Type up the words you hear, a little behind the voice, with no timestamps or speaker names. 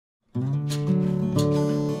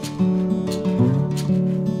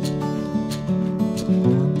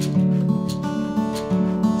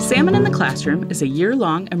Salmon in the Classroom is a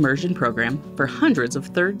year-long immersion program for hundreds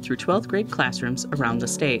of 3rd through 12th grade classrooms around the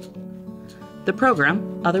state. The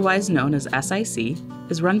program, otherwise known as SIC,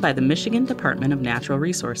 is run by the Michigan Department of Natural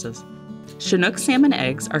Resources. Chinook salmon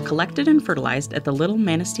eggs are collected and fertilized at the Little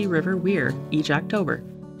Manistee River Weir each October.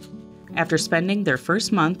 After spending their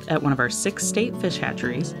first month at one of our 6 state fish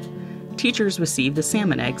hatcheries, teachers receive the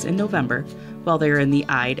salmon eggs in November while they are in the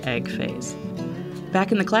eyed egg phase.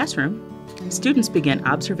 Back in the classroom, students begin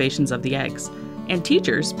observations of the eggs, and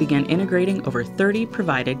teachers begin integrating over 30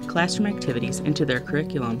 provided classroom activities into their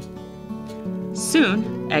curriculum.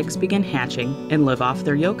 Soon, eggs begin hatching and live off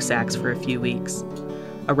their yolk sacs for a few weeks.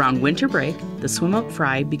 Around winter break, the swim-up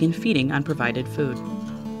fry begin feeding on provided food.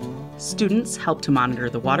 Students help to monitor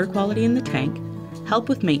the water quality in the tank, help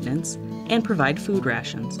with maintenance, and provide food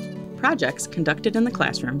rations. Projects conducted in the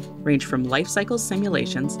classroom range from life cycle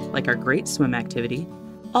simulations, like our Great Swim activity,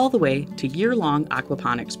 all the way to year-long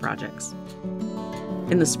aquaponics projects.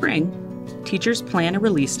 In the spring, teachers plan a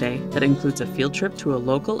release day that includes a field trip to a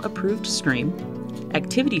local approved stream,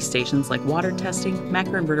 activity stations like water testing,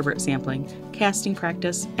 macroinvertebrate sampling, casting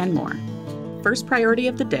practice, and more. First priority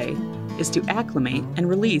of the day is to acclimate and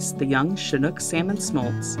release the young Chinook salmon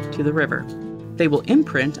smolts to the river. They will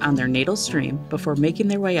imprint on their natal stream before making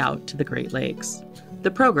their way out to the Great Lakes.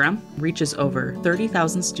 The program reaches over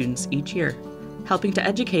 30,000 students each year, helping to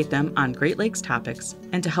educate them on Great Lakes topics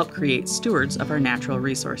and to help create stewards of our natural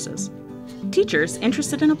resources. Teachers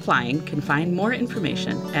interested in applying can find more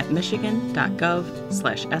information at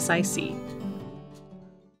michigan.gov/SIC.